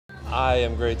I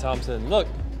am Gray Thompson. Look,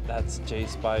 that's Jay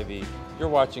Spivey. You're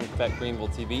watching Fête Greenville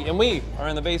TV, and we are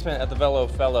in the basement at the Velo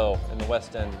Fellow in the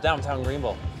West End, downtown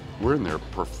Greenville. We're in their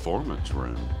performance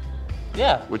room.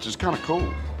 Yeah. Which is kind of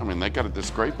cool. I mean, they got this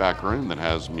great back room that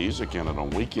has music in it on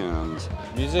weekends.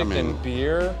 Music and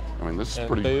beer. I mean, this is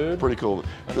food, pretty cool.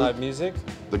 And live music.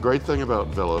 The great thing about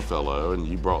Velo Fellow, and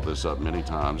you brought this up many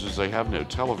times, is they have no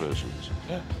televisions.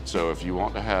 Yeah. So if you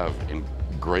want to have a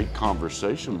great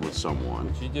conversation with someone,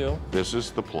 which you do, this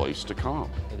is the place to come.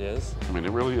 It is. I mean,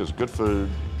 it really is. Good food,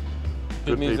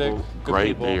 good music, people, good great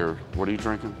people. beer. What are you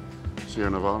drinking?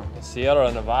 Sierra Nevada?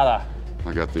 Sierra Nevada.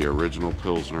 I got the original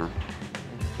Pilsner.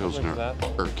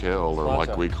 Urkel, or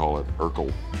like we call it,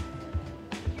 Urkel.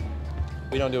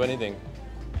 We don't do anything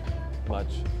much.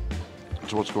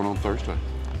 So what's going on Thursday?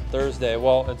 Thursday,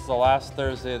 well, it's the last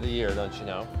Thursday of the year, don't you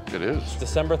know? It is. It's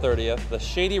December 30th. The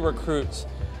Shady Recruits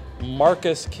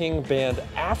Marcus King Band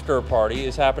after party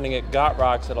is happening at Got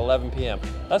Rocks at 11 p.m.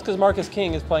 That's because Marcus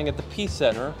King is playing at the Peace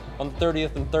Center on the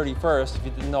 30th and 31st, if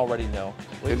you didn't already know,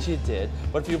 which you did.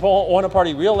 But if you want to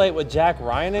party real late with Jack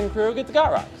Ryan and crew, get to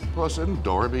Got Rocks. Plus, isn't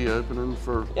Darby opening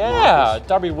for Marcus?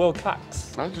 Darby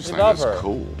Wilcox. I just think that's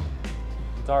cool.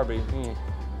 Darby,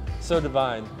 so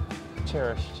divine,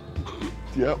 cherished.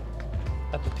 Yep.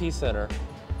 At the Peace Center.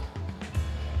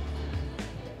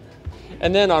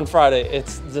 And then on Friday,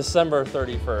 it's December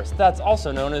 31st. That's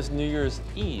also known as New Year's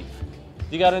Eve.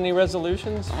 You got any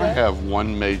resolutions? I have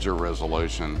one major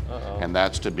resolution, and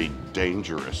that's to be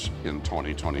dangerous in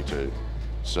 2022.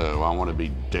 So I want to be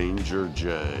Danger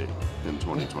J in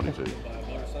 2022.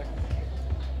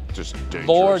 Just dangerous.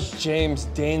 Lord James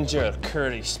Danger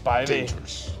Curdy Spivey.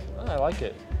 Dangerous. Oh, I like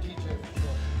it.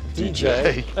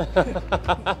 DJ.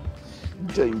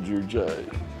 Danger J.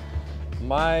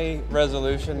 My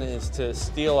resolution is to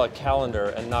steal a calendar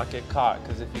and not get caught,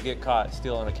 because if you get caught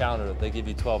stealing a calendar, they give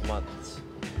you 12 months.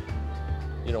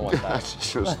 You don't want that.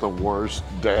 That's just the worst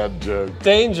dad joke.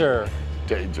 Danger.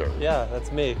 Danger. Yeah,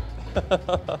 that's me.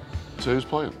 So who's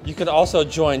playing? You can also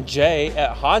join Jay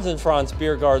at Hans and Franz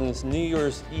Beer Garden's New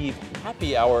Year's Eve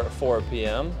happy hour at 4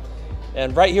 p.m.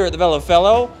 And right here at the Velo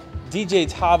Fellow,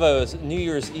 DJ Tavo's New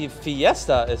Year's Eve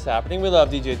Fiesta is happening. We love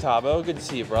DJ Tavo. Good to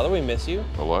see you, brother. We miss you.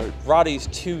 Hello. Roddy's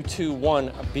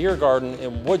 221 Beer Garden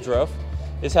in Woodruff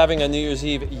is having a New Year's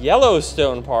Eve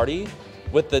Yellowstone party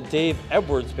with the Dave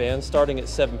Edwards Band starting at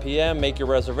 7 p.m. Make your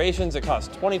reservations. It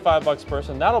costs $25 a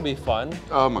person. That'll be fun.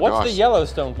 Oh my What's gosh. the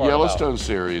Yellowstone part Yellowstone about?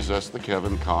 series, that's the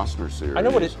Kevin Costner series. I know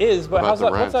what it is, but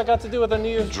what's that got to do with a New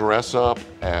Year's? Dress up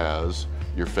as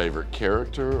your favorite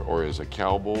character or as a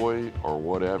cowboy or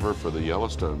whatever for the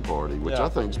Yellowstone party, which I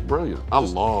think is brilliant. I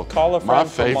love call a friend my from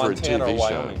favorite Montana TV or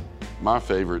show. Wyoming. My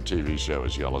favorite TV show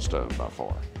is Yellowstone by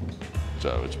far.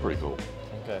 So it's pretty cool.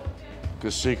 Okay.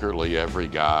 Because secretly every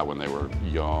guy when they were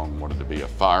young wanted to be a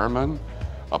fireman,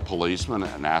 a policeman,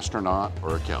 an astronaut,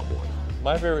 or a cowboy.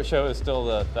 My favorite show is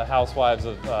still the Housewives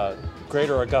of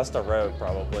Greater Augusta Road,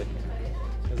 probably.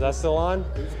 Is that still on?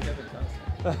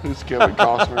 Who's Kevin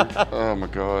Costner? Oh my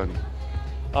God.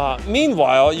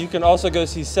 Meanwhile, you can also go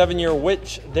see 7 Year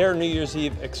Witch. Their New Year's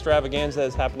Eve extravaganza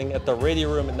is happening at the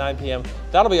Radio Room at 9 p.m.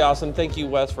 That'll be awesome. Thank you,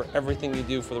 Wes, for everything you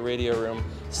do for the Radio Room.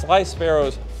 Sly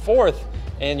Sparrow's 4th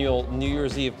annual New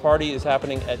Year's Eve party is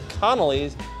happening at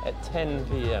Connolly's at 10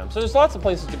 p.m. So there's lots of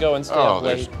places to go and stay up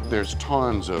late. There's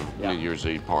tons of New Year's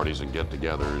Eve parties and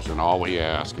get-togethers, and all we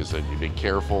ask is that you be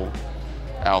careful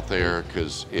out there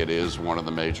because it is one of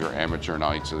the major amateur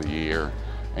nights of the year,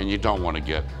 and you don't want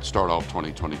to start off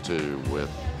 2022 with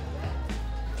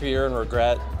fear and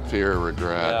regret. Fear,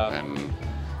 regret, and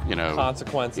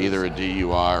consequences. Either a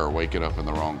DUI or waking up in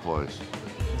the wrong place.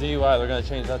 DUI, they're going to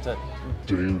change that to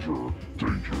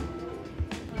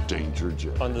Danger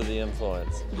J. Under the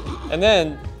influence. And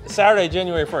then Saturday,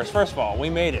 January 1st. First of all, we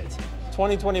made it.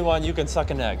 2021, you can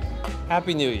suck an egg.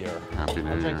 Happy New Year. Happy New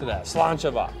Year. I'll drink to that.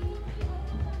 Slanchava.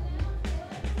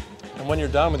 And when you're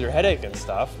done with your headache and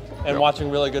stuff, and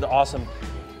watching really good, awesome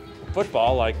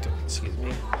football, like,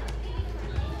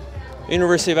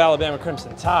 University of Alabama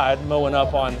Crimson Tide mowing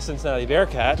up on the Cincinnati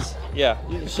Bearcats. Yeah,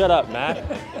 shut up, Matt.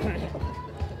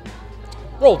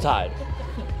 Roll Tide.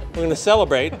 We're going to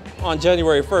celebrate on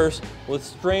January 1st with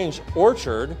Strange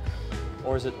Orchard,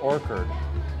 or is it Orchard?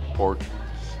 Orchard.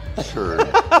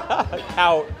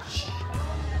 Ouch.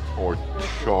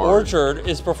 Orchard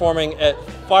is performing at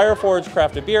Fireforge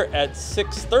Crafted Beer at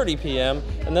 6:30 p.m.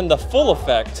 And then the Full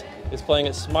Effect is playing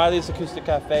at Smiley's Acoustic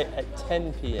Cafe at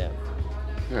 10 p.m.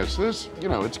 Yeah, so this,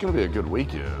 it's going to be a good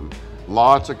weekend.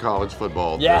 Lots of college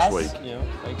football this week. Yeah,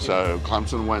 so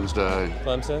Clemson Wednesday.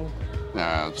 Clemson.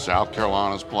 South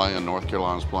Carolina's playing, North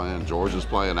Carolina's playing, Georgia's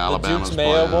playing, Alabama's the Duke's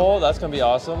Mayo playing. Bowl, that's going to be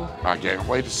awesome. I can't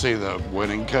wait to see the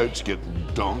winning coach get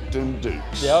dunked in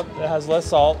Dukes. Yep, it has less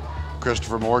salt.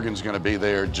 Christopher Morgan's going to be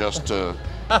there just to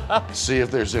see if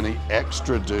there's any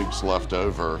extra Dukes left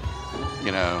over,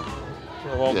 you know.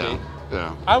 There won't be.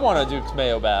 Yeah. I want a Duke's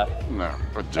Mayo bath. No,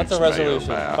 a Duke's That's a Mayo resolution.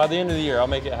 bath. By the end of the year, I'll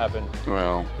make it happen.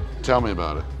 Well, tell me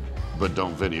about it, but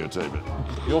don't videotape it.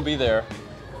 You'll be there.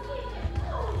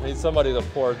 I need somebody to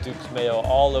pour Duke's Mayo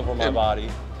all over my body.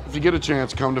 If you get a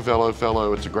chance, come to Velo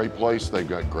Fellow. It's a great place. They've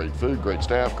got great food, great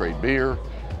staff, great beer.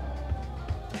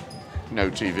 No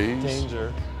TVs.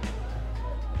 Danger.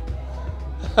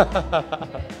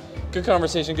 Good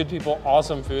conversation, good people,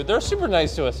 awesome food. They're super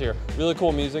nice to us here. Really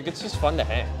cool music. It's just fun to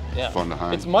hang. Yeah. Fun to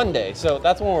hang. It's Monday, so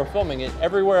that's when we're filming it.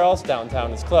 Everywhere else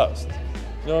downtown is closed.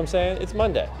 You know what I'm saying? It's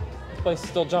Monday. This place is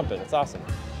still jumping. It's awesome.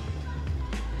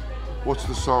 What's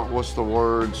the song? What's the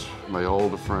words? May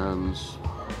old friends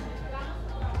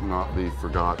not be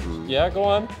forgotten. Yeah, go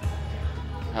on.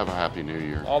 Have a happy New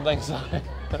Year. All thanks.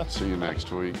 See you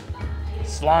next week.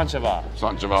 Slanchava.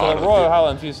 Slanchava. So the Royal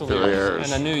Highland Fusiliers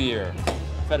Fusiliers. and a new year.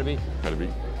 FGTV.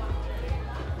 FGTV.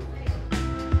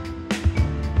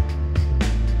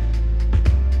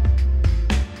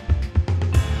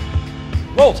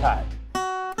 Roll Tide.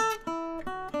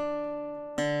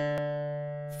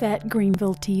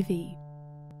 fêteGreenvilleTV.